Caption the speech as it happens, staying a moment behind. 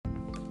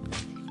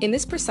In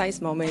this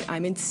precise moment,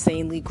 I'm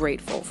insanely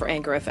grateful for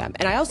Anchor FM.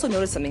 And I also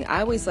noticed something.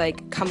 I always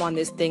come on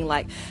this thing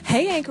like,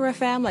 hey, Anchor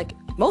FM,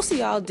 most of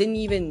y'all didn't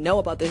even know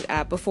about this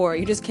app before.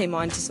 You just came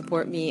on to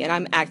support me, and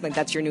I'm acting like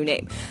that's your new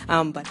name.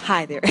 But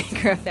hi there,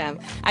 Anchor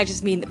FM. I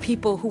just mean the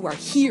people who are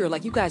here,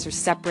 you guys are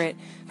separate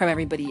from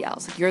everybody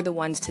else. You're the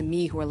ones to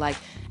me who are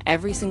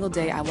every single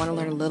day, I want to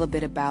learn a little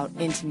bit about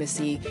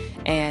intimacy,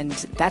 and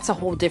that's a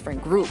whole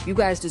different group. You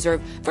guys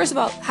deserve, first of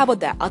all, how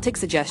about that? I'll take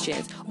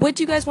suggestions. What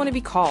do you guys want to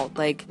be called?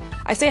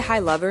 I say hi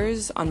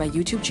lovers on my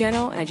YouTube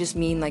channel, and I just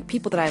mean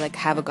people that I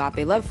have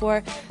agape love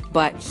for.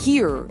 But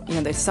here,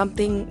 there's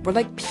something, we're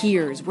like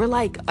peers. We're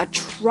like a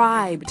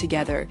tribe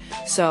together.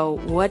 So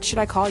what should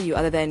I call you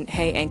other than,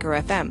 hey, Anchor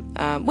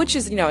FM? Which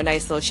is, a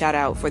nice little shout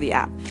out for the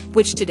app,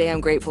 which today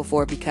I'm grateful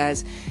for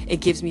because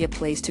it gives me a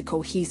place to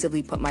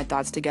cohesively put my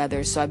thoughts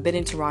together. So I've been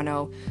in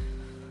Toronto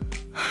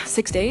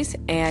 6 days,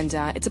 and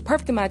it's a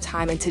perfect amount of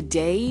time. And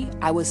today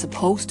I was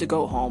supposed to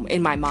go home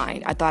in my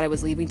mind. I thought I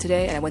was leaving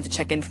today, and I went to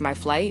check in for my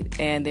flight,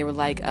 and they were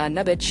like,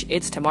 no, bitch,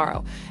 it's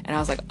tomorrow. And I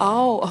was like,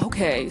 oh,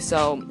 okay.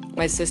 So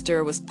my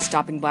sister was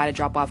stopping by to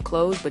drop off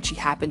clothes, but she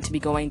happened to be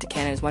going to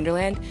Canada's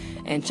Wonderland,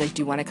 and she's like,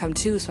 do you want to come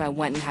too? So I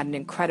went and had an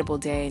incredible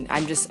day, and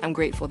I'm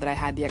grateful that I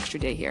had the extra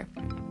day here.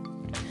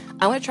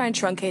 I want to try and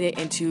truncate it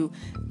into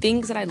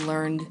things that I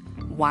learned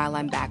while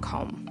I'm back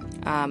home.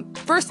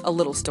 First, a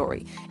little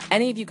story.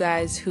 Any of you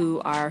guys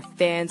who are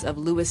fans of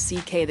Louis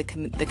C.K., the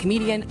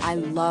comedian, I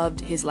loved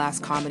his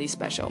last comedy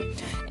special.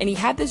 And he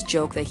had this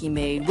joke that he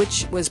made,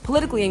 which was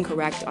politically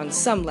incorrect on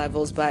some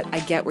levels, but I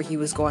get where he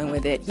was going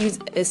with it. He was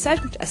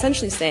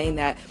essentially saying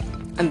that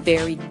I'm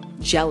very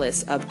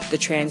jealous of the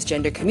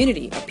transgender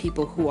community, of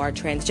people who are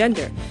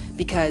transgender,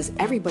 because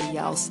everybody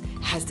else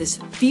has this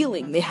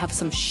feeling. They have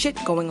some shit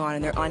going on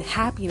and they're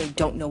unhappy and they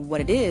don't know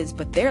what it is,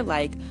 but they're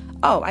like,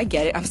 oh, I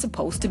get it. I'm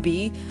supposed to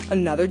be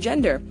another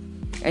gender.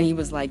 And he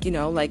was like,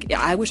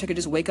 I wish I could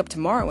just wake up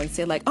tomorrow and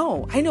say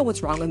oh, I know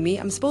what's wrong with me.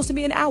 I'm supposed to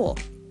be an owl.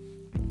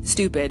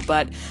 Stupid.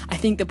 But I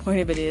think the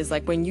point of it is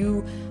when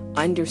you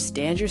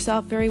understand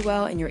yourself very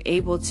well and you're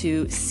able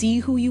to see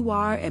who you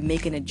are and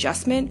make an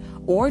adjustment,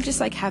 or just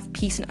have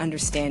peace and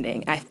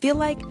understanding. I feel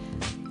like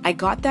I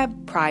got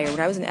that prior. When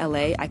I was in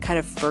LA, I kind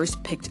of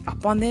first picked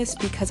up on this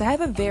because I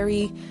have a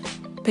very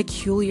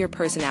peculiar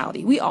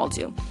personality. We all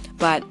do.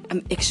 But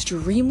I'm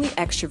extremely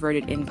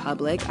extroverted in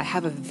public. I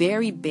have a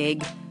very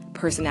big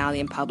personality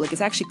in public.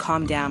 It's actually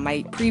calmed down.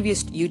 My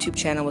previous YouTube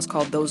channel was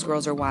called Those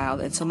Girls Are Wild.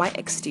 And so my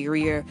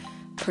exterior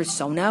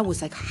persona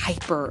was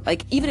hyper.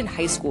 Even in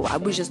high school, I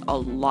was just a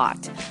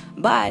lot.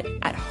 But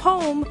at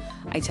home,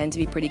 I tend to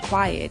be pretty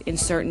quiet. In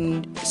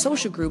certain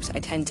social groups, I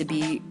tend to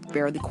be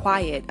fairly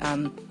quiet.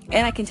 And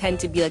I can tend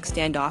to be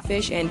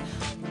Standoffish. And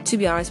to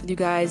be honest with you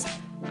guys,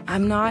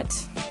 I'm not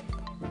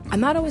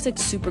always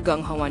super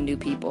gung-ho on new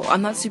people.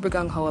 I'm not super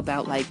gung-ho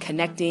about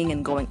connecting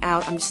and going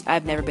out.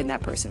 I've never been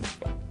that person.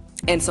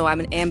 And so I'm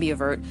an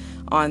ambivert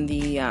on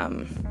the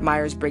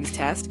Myers-Briggs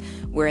test,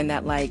 wherein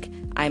that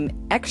I'm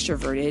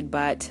extroverted,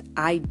 but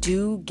I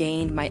do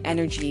gain my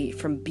energy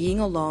from being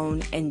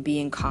alone and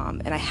being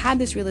calm. And I had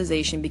this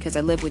realization because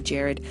I live with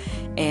Jared,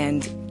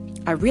 and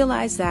I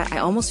realized that I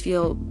almost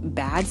feel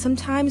bad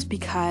sometimes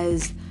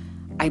because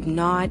I'm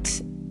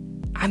not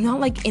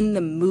in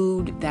the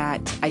mood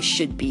that I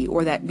should be,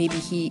 or that maybe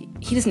he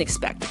doesn't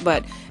expect,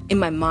 but in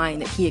my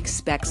mind that he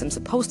expects I'm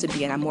supposed to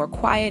be, and I'm more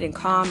quiet and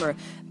calm or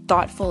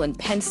thoughtful and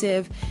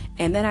pensive.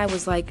 And then I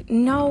was like,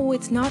 no,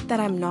 it's not that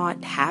I'm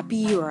not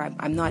happy or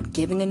I'm not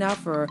giving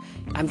enough or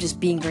I'm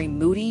just being very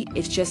moody.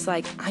 It's just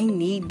I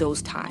need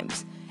those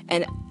times.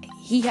 And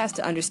he has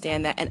to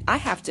understand that, and I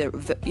have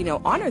to,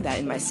 honor that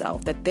in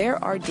myself, that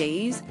there are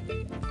days,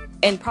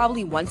 and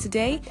probably once a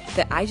day,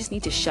 that I just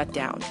need to shut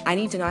down. I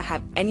need to not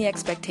have any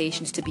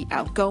expectations to be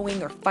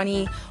outgoing or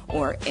funny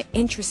or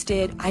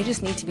interested. I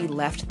just need to be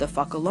left the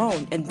fuck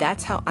alone. And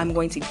that's how I'm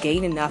going to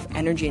gain enough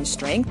energy and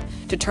strength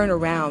to turn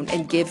around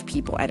and give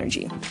people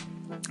energy.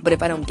 But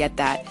if I don't get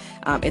that,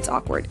 it's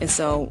awkward. And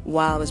so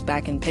while I was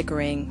back in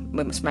Pickering,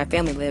 where my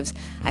family lives,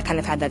 I kind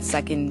of had that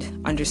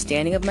second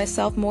understanding of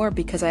myself more,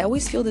 because I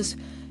always feel this,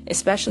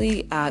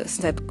 especially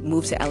since I've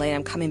moved to LA and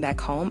I'm coming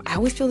back home, I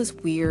always feel this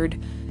weird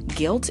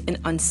guilt and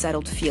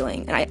unsettled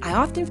feeling. And I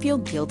often feel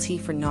guilty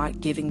for not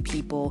giving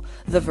people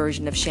the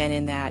version of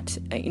Shannon that,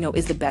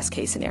 is the best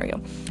case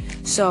scenario.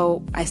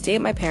 So I stay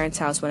at my parents'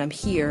 house when I'm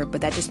here,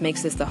 but that just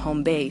makes this the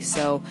home base.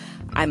 So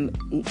when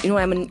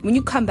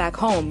you come back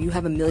home, you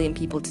have a million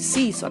people to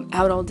see. So I'm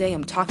out all day,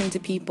 I'm talking to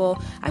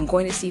people, I'm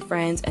going to see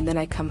friends, and then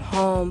I come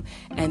home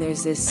and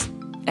there's this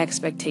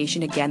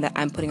expectation again that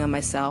I'm putting on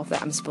myself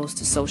that I'm supposed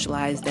to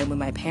socialize then with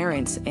my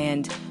parents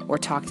or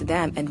talk to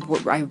them. And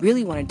what I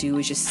really want to do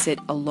is just sit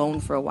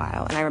alone for a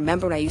while. And I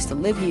remember when I used to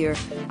live here,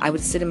 I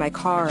would sit in my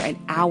car an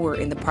hour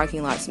in the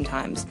parking lot,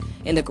 sometimes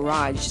in the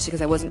garage, just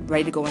because I wasn't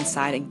ready to go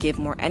inside and give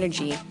more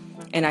energy.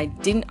 And I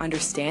didn't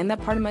understand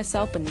that part of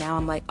myself, but now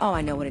I'm like, oh,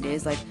 I know what it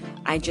is.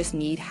 I just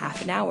need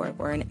half an hour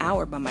or an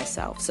hour by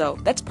myself. So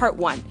that's part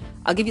one.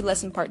 I'll give you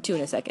lesson part two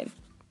in a second.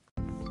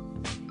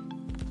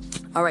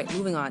 All right,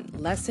 moving on.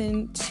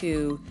 Lesson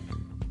 2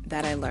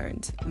 that I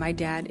learned. My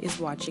dad is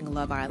watching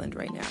Love Island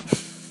right now.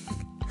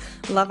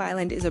 Love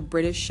Island is a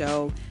British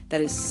show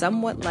that is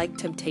somewhat like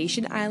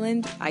Temptation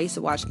Island. I used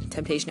to watch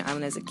Temptation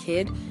Island as a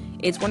kid.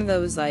 It's one of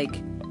those like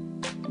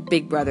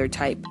Big Brother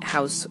type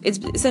house. It's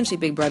essentially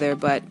Big Brother,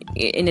 but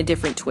in a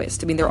different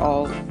twist. I mean, they're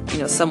all,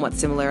 somewhat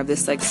similar, of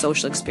this like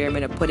social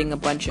experiment of putting a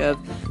bunch of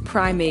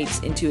primates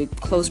into a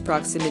close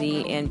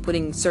proximity and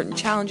putting certain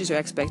challenges or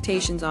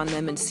expectations on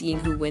them and seeing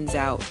who wins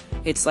out.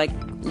 It's like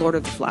Lord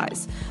of the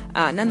Flies.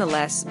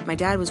 Nonetheless, my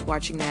dad was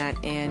watching that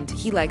and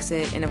he likes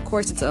it. And of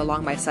course, it's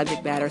along my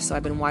subject matter. So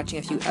I've been watching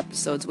a few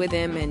episodes with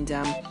him, and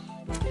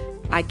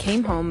I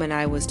came home and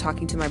I was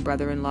talking to my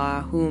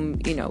brother-in-law, whom,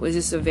 is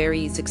just a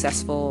very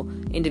successful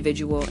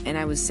individual. And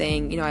I was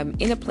saying, I'm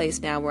in a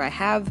place now where I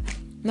have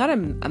not a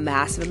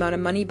massive amount of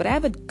money, but I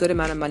have a good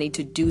amount of money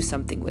to do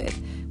something with,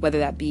 whether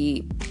that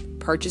be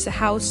purchase a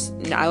house.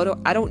 I'm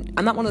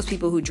not one of those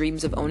people who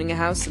dreams of owning a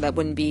house. So that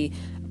wouldn't be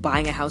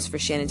buying a house for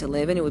Shannon to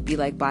live in. It would be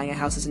like buying a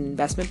house as an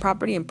investment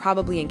property, and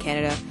probably in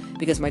Canada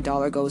because my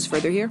dollar goes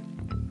further here.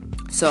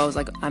 So I was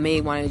like, I may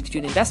want to do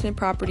an investment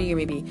property or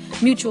maybe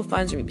mutual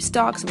funds or maybe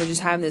stocks. And we're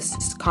just having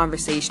this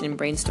conversation and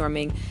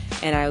brainstorming.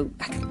 And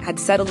I had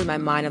settled in my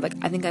mind of like,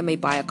 I think I may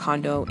buy a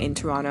condo in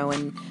Toronto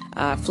and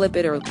flip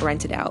it or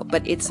rent it out.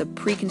 But it's a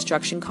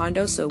pre-construction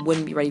condo, so it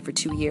wouldn't be ready for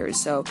 2 years.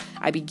 So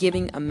I'd be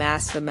giving a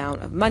massive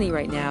amount of money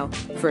right now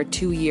for a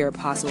 2-year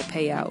possible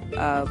payout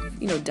of,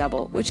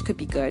 double, which could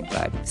be good,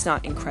 but it's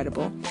not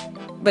incredible.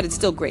 But it's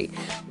still great.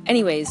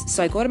 Anyways,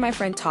 so I go to my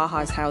friend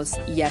Taha's house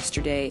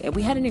yesterday, and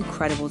we had an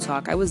incredible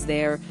talk. I was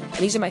there, and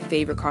these are my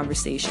favorite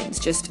conversations,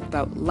 just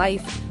about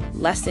life,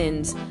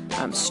 lessons,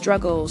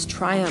 struggles,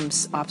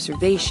 triumphs,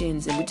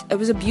 observations. And it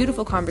was a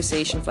beautiful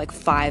conversation for like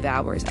 5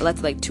 hours. I left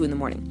at like 2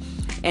 a.m.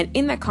 And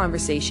in that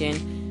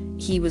conversation,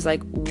 he was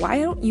like, why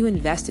don't you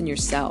invest in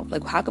yourself?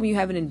 Like, how come you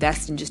haven't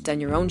invested and just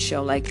done your own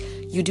show? Like,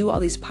 you do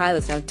all these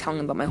pilots. And I was telling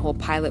him about my whole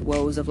pilot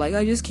woes of like,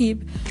 I just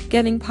keep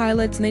getting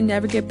pilots and they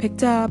never get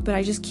picked up. And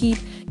I just keep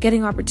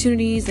getting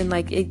opportunities and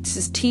like, it's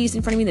just teased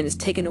in front of me, then it's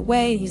taken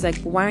away. And he's like,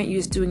 well, why aren't you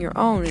just doing your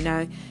own? And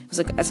I was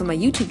like, that's what my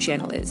YouTube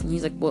channel is. And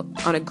he's like, well,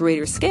 on a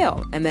greater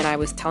scale. And then I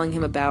was telling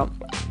him about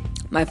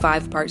my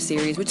 5-part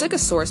series, which is like a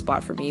sore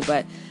spot for me,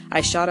 but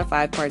I shot a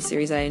 5-part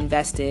series. I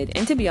invested,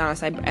 and to be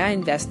honest, I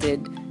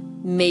invested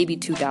maybe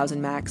 2,000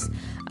 max,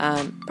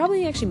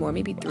 probably actually more,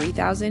 maybe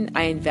 3,000.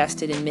 I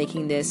invested in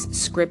making this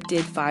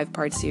scripted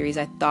 5-part series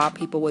I thought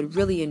people would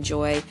really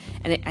enjoy,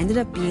 and it ended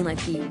up being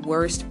like the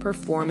worst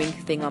performing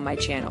thing on my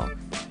channel.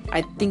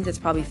 I think that's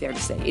probably fair to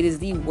say. It is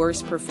the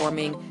worst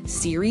performing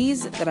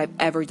series that I've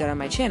ever done on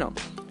my channel.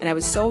 And I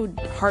was so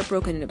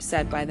heartbroken and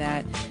upset by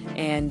that,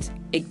 and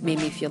it made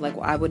me feel like,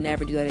 well, I would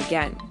never do that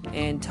again.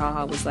 And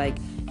Taha was like,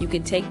 you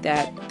can take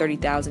that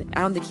 30,000.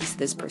 I don't think he said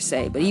this per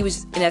se, but he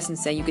was in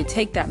essence saying you could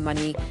take that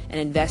money and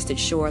invest it,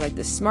 sure, like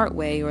the smart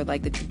way or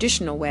like the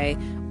traditional way,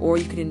 or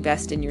you could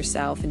invest in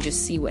yourself and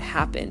just see what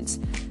happens.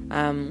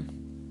 And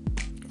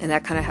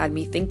that kind of had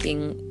me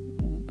thinking,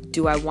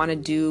 do I want to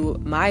do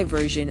my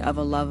version of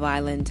a Love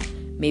Island,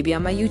 maybe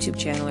on my YouTube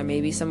channel or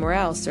maybe somewhere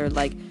else, or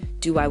like,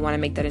 do I want to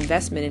make that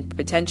investment and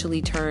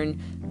potentially turn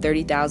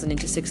 30,000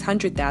 into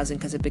 600,000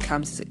 because it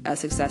becomes a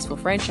successful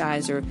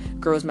franchise or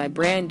grows my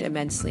brand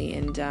immensely?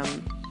 And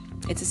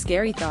it's a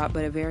scary thought,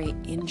 but a very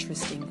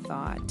interesting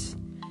thought.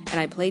 And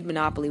I played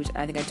Monopoly, which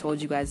I think I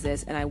told you guys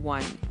this, and I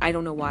won. I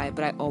don't know why,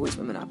 but I always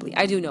win Monopoly.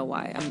 I do know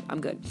why. I'm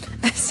good.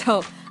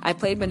 So I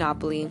played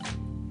Monopoly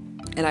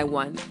and I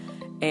won.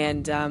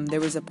 And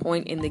there was a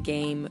point in the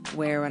game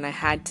where when I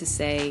had to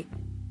say,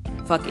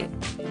 fuck it.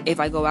 If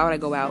I go out, I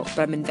go out, but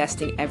I'm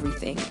investing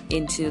everything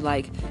into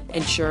like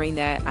ensuring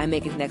that I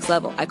make it to the next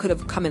level. I could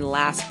have come in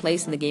last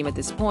place in the game at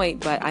this point,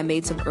 but I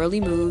made some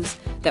early moves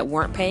that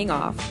weren't paying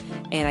off.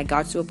 And I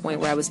got to a point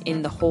where I was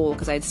in the hole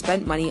because I had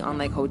spent money on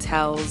like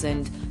hotels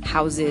and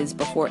houses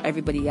before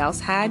everybody else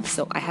had.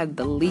 So I had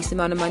the least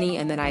amount of money,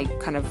 and then I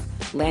kind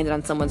of landed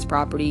on someone's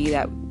property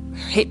that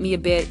hit me a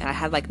bit, and I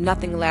had like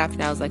nothing left,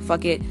 and I was like,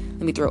 fuck it,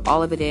 let me throw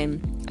all of it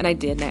in. And I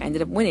did, and I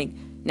ended up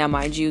winning. Now,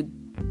 mind you,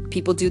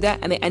 people do that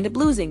and they end up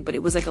losing, but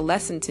it was like a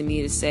lesson to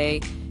me to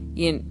say,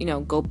 you know,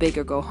 go big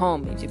or go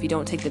home. If you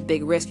don't take the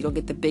big risk, you don't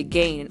get the big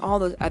gain, and all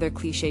those other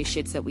cliche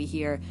shits that we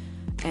hear.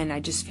 And I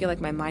just feel like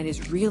my mind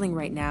is reeling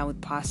right now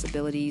with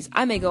possibilities.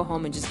 I may go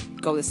home and just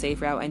go the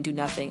safe route and do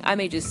nothing. I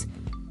may just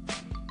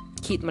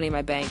keep the money in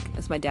my bank.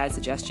 That's my dad's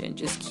suggestion.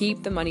 Just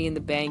keep the money in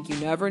the bank. You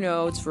never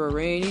know. It's for a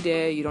rainy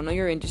day. You don't know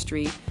your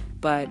industry.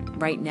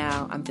 But right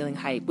now I'm feeling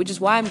hype, which is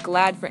why I'm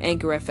glad for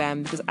Anchor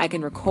FM, because I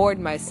can record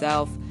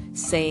myself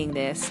saying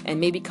this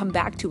and maybe come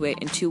back to it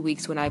in 2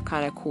 weeks when I've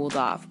kind of cooled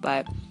off.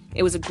 But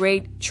it was a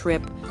great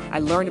trip. I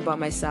learned about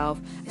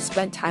myself. I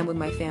spent time with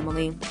my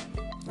family.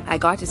 I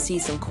got to see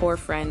some core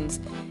friends,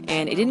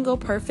 and it didn't go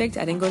perfect.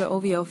 I didn't go to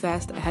OVO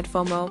Fest. I had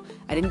FOMO.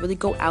 I didn't really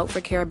go out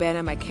for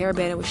Caravana. My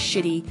Caravana was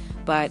shitty,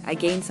 but I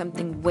gained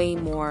something way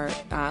more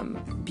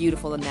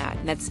beautiful than that,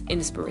 and that's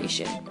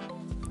inspiration.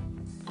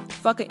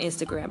 Fuck an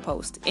Instagram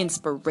post.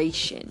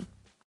 Inspiration.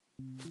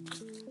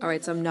 All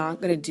right, so I'm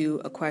not going to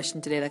do a question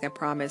today like I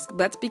promised.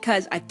 That's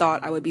because I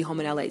thought I would be home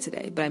in LA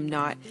today, but I'm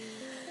not.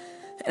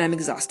 And I'm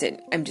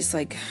exhausted. I'm just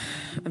like,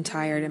 I'm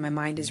tired and my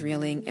mind is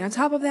reeling. And on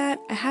top of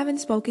that, I haven't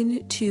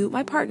spoken to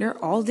my partner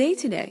all day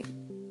today.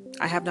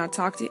 I have not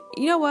talked to,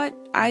 you know what?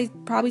 I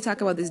probably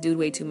talk about this dude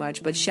way too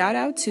much, but shout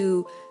out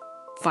to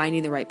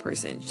finding the right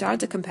person. Shout out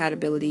to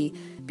compatibility,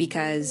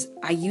 because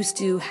I used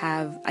to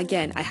have,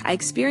 again, I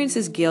experience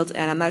this guilt,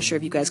 and I'm not sure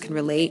if you guys can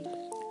relate,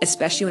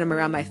 especially when I'm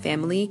around my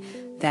family,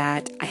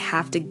 that I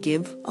have to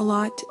give a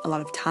lot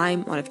of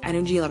time, a lot of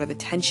energy, a lot of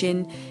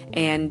attention.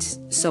 And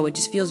so it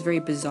just feels very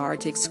bizarre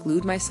to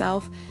exclude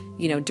myself,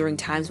 during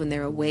times when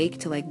they're awake,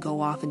 to like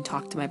go off and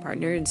talk to my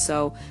partner. And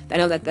so I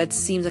know that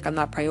seems like I'm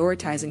not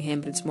prioritizing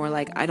him, but it's more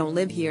like I don't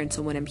live here. And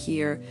so when I'm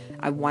here,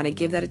 I want to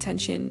give that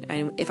attention.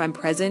 And if I'm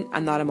present,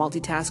 I'm not a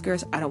multitasker.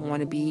 So I don't want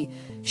to be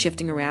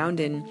shifting around.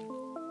 And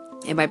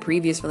in my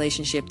previous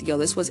relationship,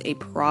 this was a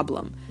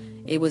problem.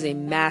 It was a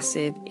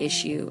massive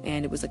issue,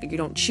 and it was like, you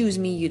don't choose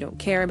me, you don't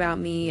care about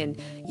me,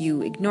 and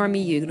you ignore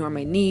me, you ignore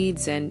my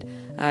needs. And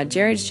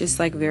Jared's just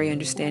like very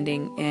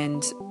understanding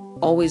and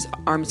always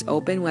arms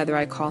open, whether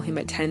I call him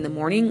at 10 in the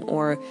morning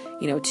or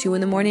 2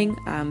 in the morning,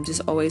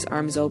 just always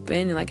arms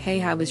open and like, hey,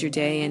 how was your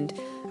day? And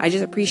I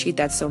just appreciate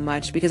that so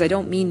much, because I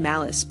don't mean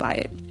malice by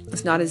it.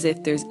 It's not as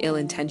if there's ill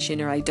intention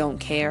or I don't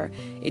care.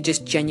 It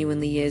just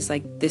genuinely is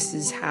like, this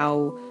is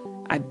how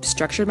I've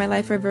structured my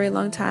life for a very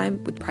long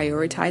time, with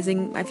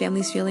prioritizing my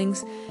family's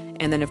feelings.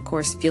 And then, of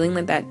course, feeling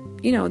like that,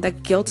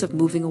 that guilt of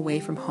moving away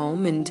from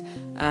home. And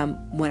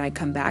when I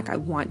come back, I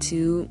want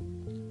to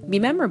be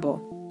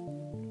memorable.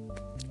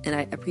 And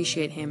I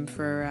appreciate him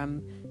for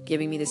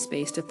giving me the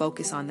space to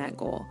focus on that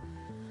goal.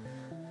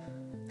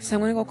 So I'm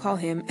going to go call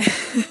him.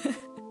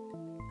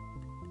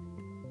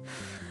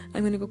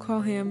 I'm going to go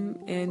call him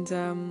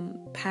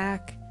and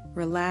pack,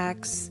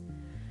 relax,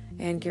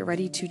 and get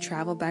ready to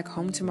travel back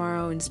home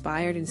tomorrow,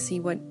 inspired, and see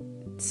what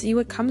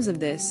comes of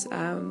this.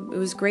 It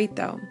was great,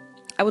 though.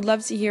 I would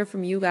love to hear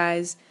from you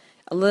guys.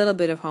 A little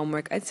bit of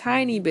homework, a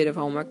tiny bit of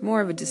homework,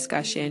 more of a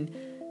discussion.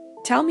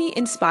 Tell me,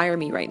 inspire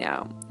me right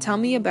now. Tell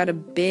me about a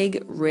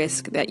big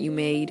risk that you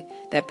made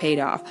that paid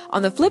off.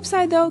 On the flip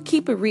side, though,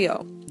 keep it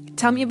real.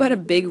 Tell me about a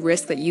big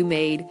risk that you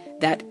made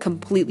that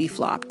completely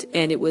flopped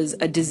and it was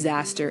a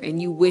disaster and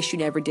you wish you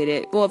never did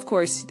it. Well, of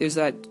course, there's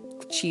that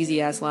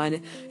cheesy ass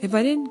line, if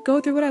I didn't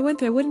go through what I went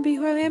through, I wouldn't be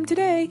who I am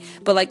today.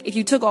 But like, if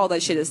you took all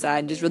that shit aside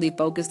and just really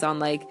focused on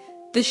like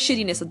the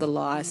shittiness of the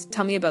loss,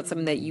 tell me about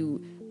something that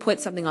you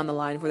put something on the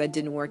line for that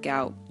didn't work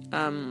out.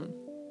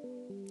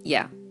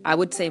 Yeah, I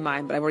would say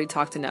mine, but I've already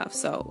talked enough,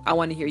 so I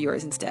want to hear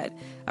yours instead.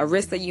 A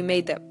risk that you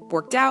made that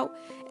worked out,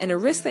 and a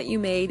risk that you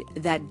made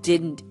that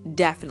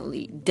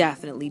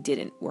definitely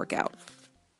didn't work out.